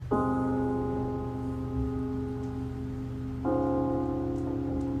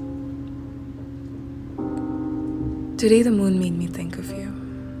Today the moon made me think of you.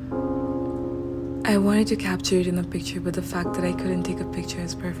 I wanted to capture it in a picture, but the fact that I couldn't take a picture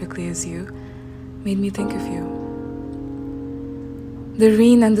as perfectly as you made me think of you. The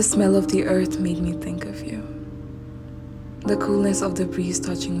rain and the smell of the earth made me think of you. The coolness of the breeze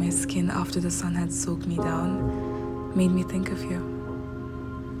touching my skin after the sun had soaked me down made me think of you.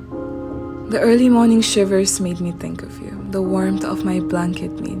 The early morning shivers made me think of you. The warmth of my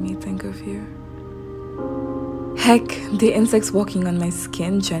blanket made me think of you. Heck, the insects walking on my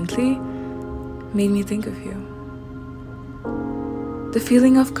skin gently made me think of you. The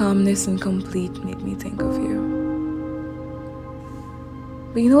feeling of calmness and complete made me think of you.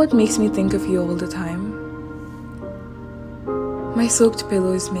 But you know what makes me think of you all the time? My soaked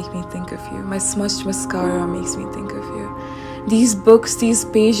pillows make me think of you. My smudged mascara makes me think of you. These books, these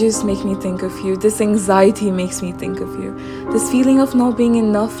pages make me think of you. This anxiety makes me think of you. This feeling of not being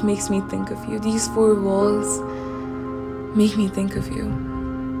enough makes me think of you. These four walls make me think of you.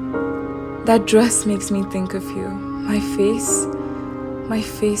 That dress makes me think of you. My face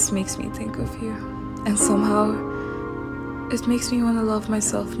makes me think of you. And somehow, it makes me want to love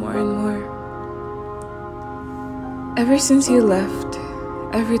myself more and more. Ever since you left,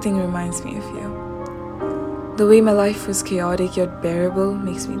 everything reminds me of you. The way my life was chaotic yet bearable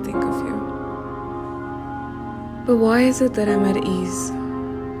makes me think of you. But why is it that I'm at ease?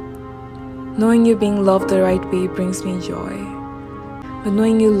 Knowing you're being loved the right way brings me joy. But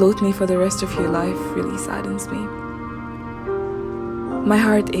knowing you loathe me for the rest of your life really saddens me. My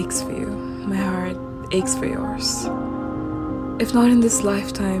heart aches for you. My heart aches for yours. If not in this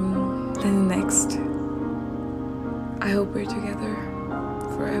lifetime, then the next. I hope we're together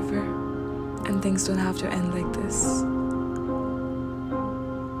forever and things don't have to end like this.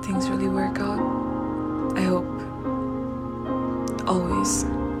 Things really work out. I hope. Always.